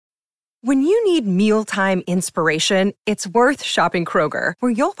When you need mealtime inspiration, it's worth shopping Kroger,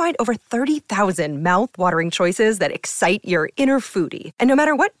 where you'll find over 30,000 mouth-watering choices that excite your inner foodie. And no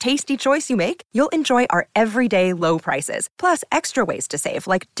matter what tasty choice you make, you'll enjoy our everyday low prices, plus extra ways to save,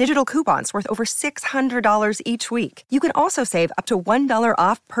 like digital coupons worth over $600 each week. You can also save up to $1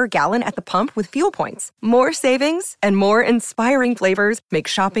 off per gallon at the pump with fuel points. More savings and more inspiring flavors make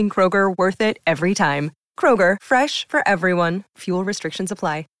shopping Kroger worth it every time. Kroger, fresh for everyone. Fuel restrictions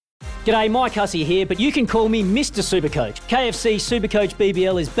apply. G'day, Mike Hussey here, but you can call me Mr. Supercoach. KFC Supercoach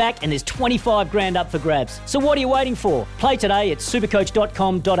BBL is back and there's 25 grand up for grabs. So what are you waiting for? Play today at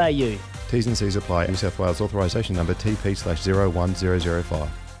supercoach.com.au. T's and C's apply. New South Wales authorisation number TP/01005.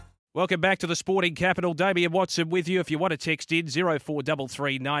 Welcome back to the Sporting Capital. Damien Watson with you. If you want to text in,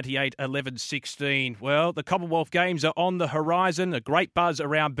 0433 98 11 16. Well, the Commonwealth Games are on the horizon. A great buzz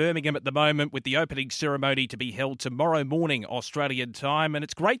around Birmingham at the moment with the opening ceremony to be held tomorrow morning, Australian time. And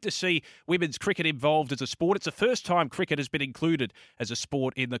it's great to see women's cricket involved as a sport. It's the first time cricket has been included as a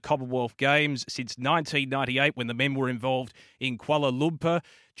sport in the Commonwealth Games since 1998 when the men were involved in Kuala Lumpur.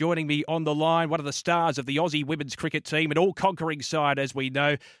 Joining me on the line, one of the stars of the Aussie women's cricket team, an all-conquering side, as we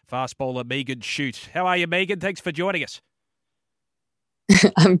know, fast bowler Megan Schutt. How are you, Megan? Thanks for joining us.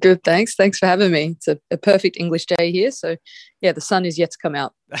 I'm good, thanks. Thanks for having me. It's a perfect English day here. So, yeah, the sun is yet to come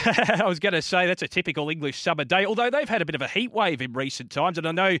out. I was going to say that's a typical English summer day, although they've had a bit of a heat wave in recent times. And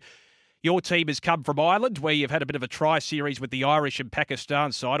I know your team has come from Ireland, where you've had a bit of a tri-series with the Irish and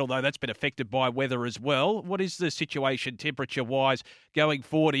Pakistan side, although that's been affected by weather as well. What is the situation temperature-wise going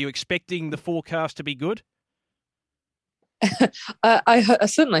forward? Are you expecting the forecast to be good? I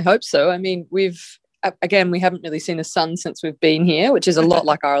certainly hope so. I mean, we haven't really seen the sun since we've been here, which is a lot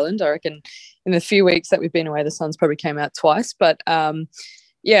like Ireland. I reckon in the few weeks that we've been away, the sun's probably came out twice. But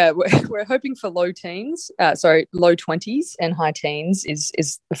yeah, we're hoping for low 20s and high teens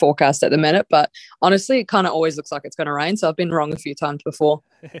is the forecast at the minute. But honestly, it kind of always looks like it's going to rain. So I've been wrong a few times before.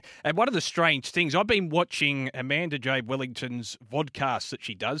 And one of the strange things, I've been watching Amanda J. Wellington's vodcast that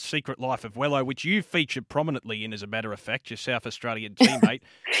she does, Secret Life of Wello, which you featured prominently in, as a matter of fact, your South Australian teammate.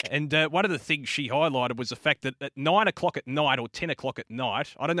 And one of the things she highlighted was the fact that at 9 o'clock at night or 10 o'clock at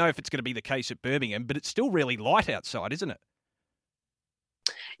night, I don't know if it's going to be the case at Birmingham, but it's still really light outside, isn't it?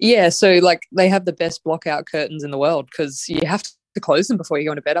 Yeah, so like they have the best block-out curtains in the world because you have to close them before you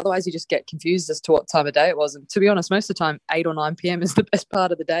go into bed. Otherwise, you just get confused as to what time of day it was. And to be honest, most of the time, 8 or 9 p.m. is the best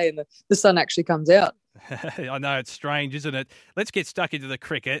part of the day and the sun actually comes out. I know, it's strange, isn't it? Let's get stuck into the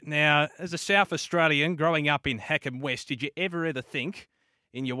cricket. Now, as a South Australian growing up in Hackham West, did you ever think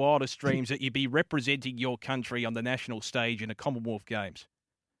in your wildest dreams that you'd be representing your country on the national stage in the Commonwealth Games?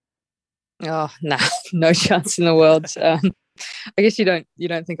 Oh, nah, no chance in the world. I guess you don't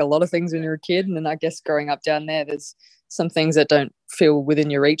think a lot of things when you're a kid, and then I guess growing up down there's some things that don't feel within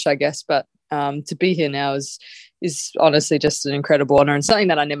your reach, I guess. But to be here now is honestly just an incredible honour and something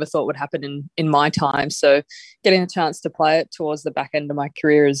that I never thought would happen in my time. So getting a chance to play it towards the back end of my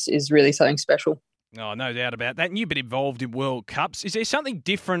career is really something special. Oh, no doubt about that. And you've been involved in World Cups. Is there something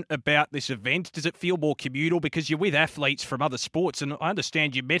different about this event? Does it feel more communal because you're with athletes from other sports? And I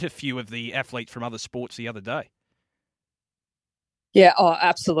understand you met a few of the athletes from other sports the other day. Yeah, oh,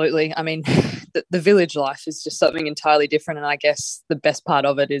 absolutely. I mean, the village life is just something entirely different. And I guess the best part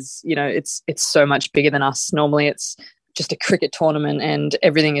of it is, it's so much bigger than us. Normally it's just a cricket tournament and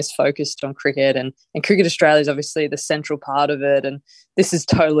everything is focused on cricket and Cricket Australia is obviously the central part of it. And this is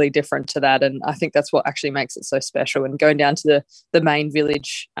totally different to that. And I think that's what actually makes it so special. And going down to the main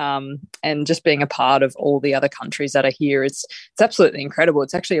village and just being a part of all the other countries that are here, it's absolutely incredible.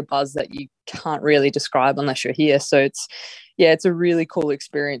 It's actually a buzz that you can't really describe unless you're here. So it's a really cool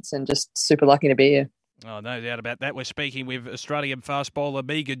experience and just super lucky to be here. Oh, no doubt about that. We're speaking with Australian fast bowler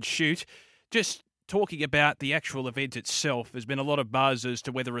Megan Schutt. Just talking about the actual event itself, there's been a lot of buzz as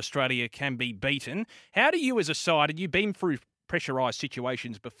to whether Australia can be beaten. How do you as a side, and you've been through pressurised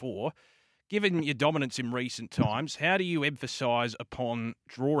situations before, given your dominance in recent times, how do you emphasise upon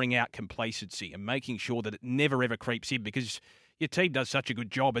drawing out complacency and making sure that it never ever creeps in? Because your team does such a good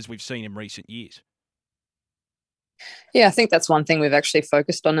job, as we've seen in recent years. Yeah, I think that's one thing we've actually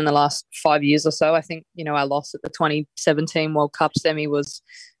focused on in the last 5 years or so. I think, our loss at the 2017 World Cup semi was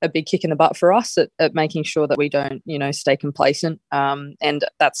a big kick in the butt for us at making sure that we don't, stay complacent. And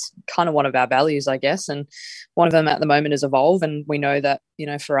that's kind of one of our values, I guess. And one of them at the moment is evolve. And we know that,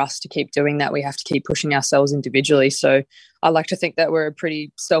 for us to keep doing that, we have to keep pushing ourselves individually. So I like to think that we're a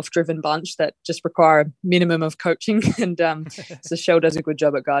pretty self-driven bunch that just require a minimum of coaching. And so Shell does a good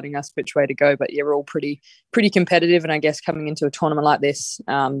job at guiding us which way to go. But yeah, we're all pretty competitive. And I guess coming into a tournament like this,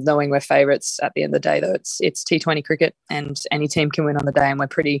 knowing we're favourites at the end of the day, though, it's T20 cricket and any team can win on the day. And we're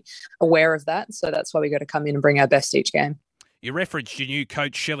pretty pretty aware of that. So that's why we got to come in and bring our best each game. You referenced your new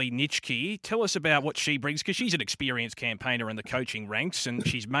coach, Shelley Nitschke. Tell us about what she brings, because she's an experienced campaigner in the coaching ranks and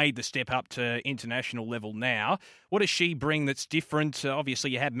she's made the step up to international level now. What does she bring that's different?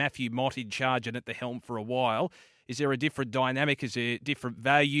 Obviously, you had Matthew Mott in charge and at the helm for a while. Is there a different dynamic? Is there different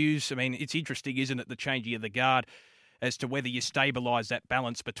values? I mean, it's interesting, isn't it, the changing of the guard as to whether you stabilise that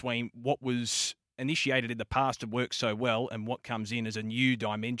balance between what was initiated in the past and worked so well and what comes in as a new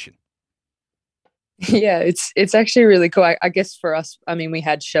dimension. Yeah, it's actually really cool. I guess for us, I mean, we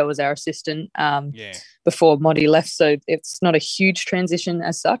had Shell as our assistant before Monty left, so it's not a huge transition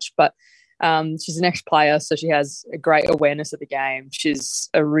as such, but she's an ex-player, so she has a great awareness of the game. She's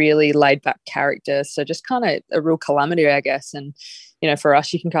a really laid-back character, so just kind of a real calamity, I guess. And, you know, for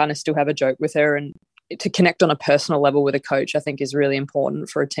us, you can kind of still have a joke with her, and to connect on a personal level with a coach, I think is really important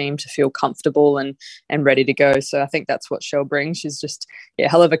for a team to feel comfortable and ready to go. So I think that's what Shell brings. She's just a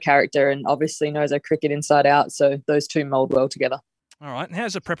hell of a character and obviously knows her cricket inside out. So those two mould well together. All right. And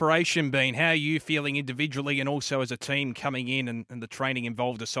how's the preparation been? How are you feeling individually and also as a team coming in and the training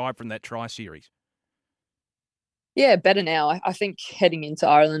involved aside from that tri-series? Yeah, better now. I think heading into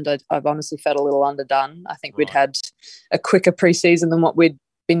Ireland, I've honestly felt a little underdone. I think we'd had a quicker pre-season than what we'd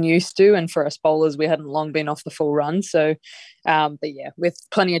been used to, and for us bowlers we hadn't long been off the full run, so but yeah, with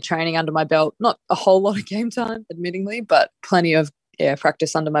plenty of training under my belt, not a whole lot of game time admittingly, but plenty of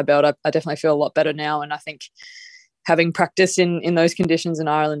practice under my belt, I definitely feel a lot better now, and I think having practice in those conditions in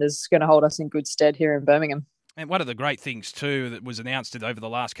Ireland is going to hold us in good stead here in Birmingham. And one of the great things too that was announced over the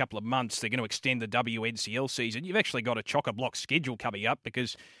last couple of months, they're going to extend the WNCL season. You've actually got a chock-a-block schedule coming up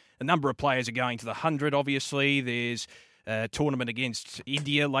because a number of players are going to the 100, obviously. There's tournament against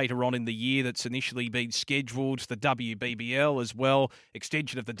India later on in the year that's initially been scheduled, the WBBL as well,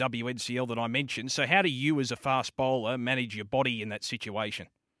 extension of the WNCL that I mentioned. So how do you as a fast bowler manage your body in that situation?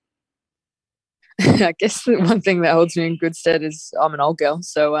 I guess the one thing that holds me in good stead is I'm an old girl.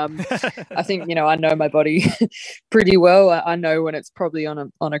 So I think, you know, I know my body pretty well. I know when it's probably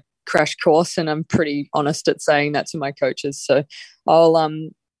on a crash course, and I'm pretty honest at saying that to my coaches. So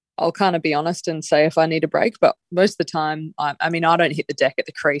I'll kind of be honest and say if I need a break, but most of the time, I mean, I don't hit the deck at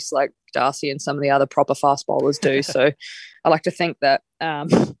the crease like Darcy and some of the other proper fast bowlers do. So I like to think that,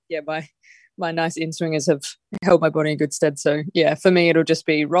 my nice in-swingers have held my body in good stead. So yeah, for me, it'll just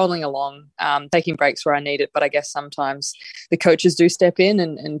be rolling along, taking breaks where I need it. But I guess sometimes the coaches do step in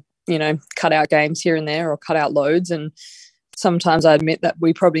and, you know, cut out games here and there or cut out loads. And sometimes I admit that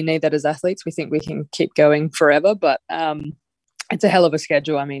we probably need that as athletes. We think we can keep going forever, but, it's a hell of a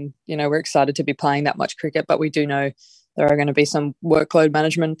schedule. I mean, you know, we're excited to be playing that much cricket, but we do know there are going to be some workload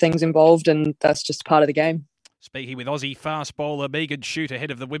management things involved, and that's just part of the game. Speaking with Aussie fast bowler Megan Schutt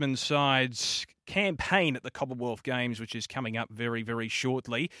ahead of the women's side's campaign at the Commonwealth Games, which is coming up very, very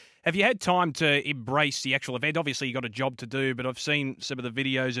shortly. Have you had time to embrace the actual event? Obviously, you've got a job to do, but I've seen some of the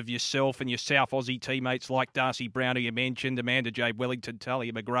videos of yourself and your South Aussie teammates like Darcy Brown, who you mentioned, Amanda J. Wellington,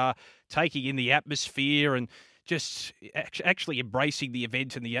 Talia McGrath, taking in the atmosphere and just actually embracing the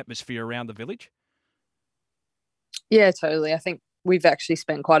event and the atmosphere around the village? Yeah, totally. I think we've actually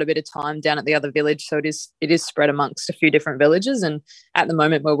spent quite a bit of time down at the other village, so it is spread amongst a few different villages, and at the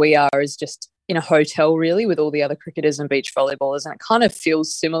moment where we are is just in a hotel really with all the other cricketers and beach volleyballers, and it kind of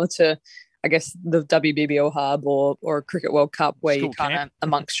feels similar to, I guess, the WBBL hub or a Cricket World Cup where you're kind of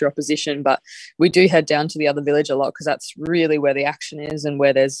amongst your opposition. But we do head down to the other village a lot because that's really where the action is and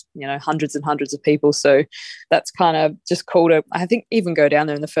where there's, you know, hundreds and hundreds of people. So that's kind of just cool to, I think, even go down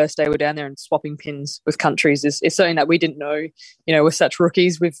there. And the first day we're down there and swapping pins with countries is something that we didn't know. You know, we're such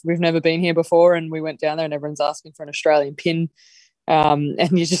rookies. We've never been here before, and we went down there and everyone's asking for an Australian pin. And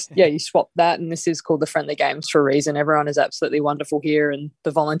you just, you swap that, and this is called the Friendly Games for a reason. Everyone is absolutely wonderful here, and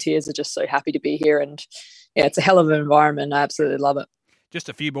the volunteers are just so happy to be here. And yeah, it's a hell of an environment. I absolutely love it. Just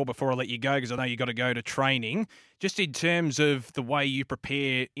a few more before I let you go, because I know you've got to go to training. Just in terms of the way you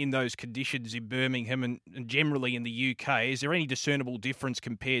prepare in those conditions in Birmingham and generally in the UK, is there any discernible difference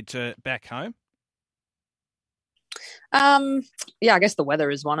compared to back home? Yeah, I guess the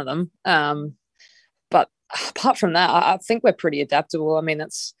weather is one of them. But apart from that, I think we're pretty adaptable. I mean,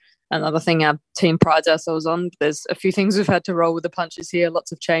 that's another thing our team prides ourselves on. There's a few things we've had to roll with the punches here,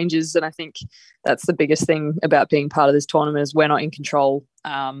 lots of changes. And I think that's the biggest thing about being part of this tournament is we're not in control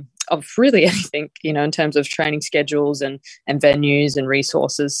of really anything, you know, in terms of training schedules and venues and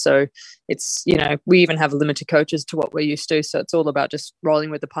resources. So it's, you know, we even have limited coaches to what we're used to. So it's all about just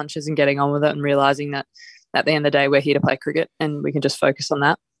rolling with the punches and getting on with it and realising that at the end of the day, we're here to play cricket and we can just focus on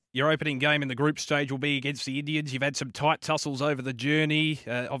that. Your opening game in the group stage will be against the Indians. You've had some tight tussles over the journey.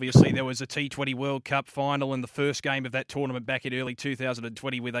 Obviously, there was a T20 World Cup final in the first game of that tournament back in early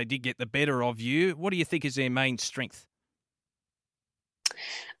 2020 where they did get the better of you. What do you think is their main strength?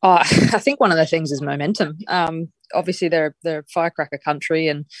 I think one of the things is momentum. Obviously, they're a firecracker country,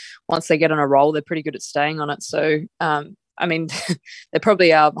 and once they get on a roll, they're pretty good at staying on it. So, I mean, they're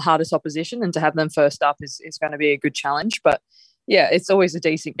probably our hardest opposition, and to have them first up is going to be a good challenge. But yeah, it's always a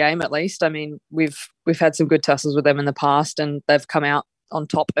decent game at least. I mean, we've had some good tussles with them in the past, and they've come out on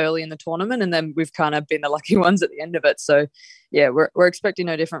top early in the tournament, and then we've kind of been the lucky ones at the end of it. So yeah, we're expecting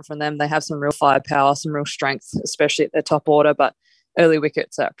no different from them. They have some real firepower, some real strength, especially at their top order, but early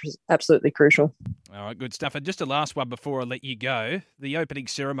wickets are absolutely crucial. All right, good stuff. And just a last one before I let you go. The opening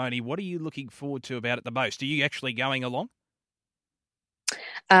ceremony, what are you looking forward to about it the most? Are you actually going along?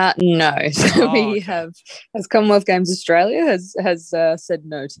 No. So we have, as Commonwealth Games Australia has said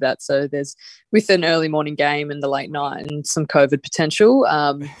no to that. So there's, with an early morning game and the late night and some COVID potential,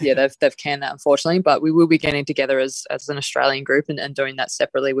 they've canned that, unfortunately. But we will be getting together as an Australian group and doing that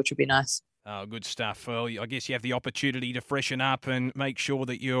separately, which would be nice. Oh, good stuff. Well, I guess you have the opportunity to freshen up and make sure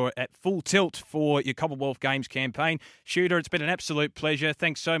that you're at full tilt for your Commonwealth Games campaign. Shooter, it's been an absolute pleasure.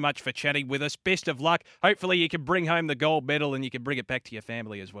 Thanks so much for chatting with us. Best of luck. Hopefully you can bring home the gold medal and you can bring it back to your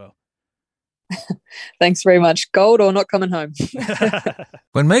family as well. Thanks very much. Gold or not coming home.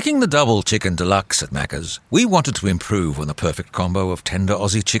 When making the double chicken deluxe at Macca's, we wanted to improve on the perfect combo of tender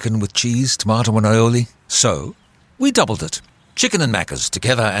Aussie chicken with cheese, tomato and aioli. So we doubled it. Chicken and Macca's,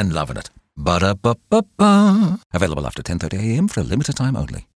 together and loving it. Ba-da-ba-ba-ba. Available after 10:30 a.m. for a limited time only.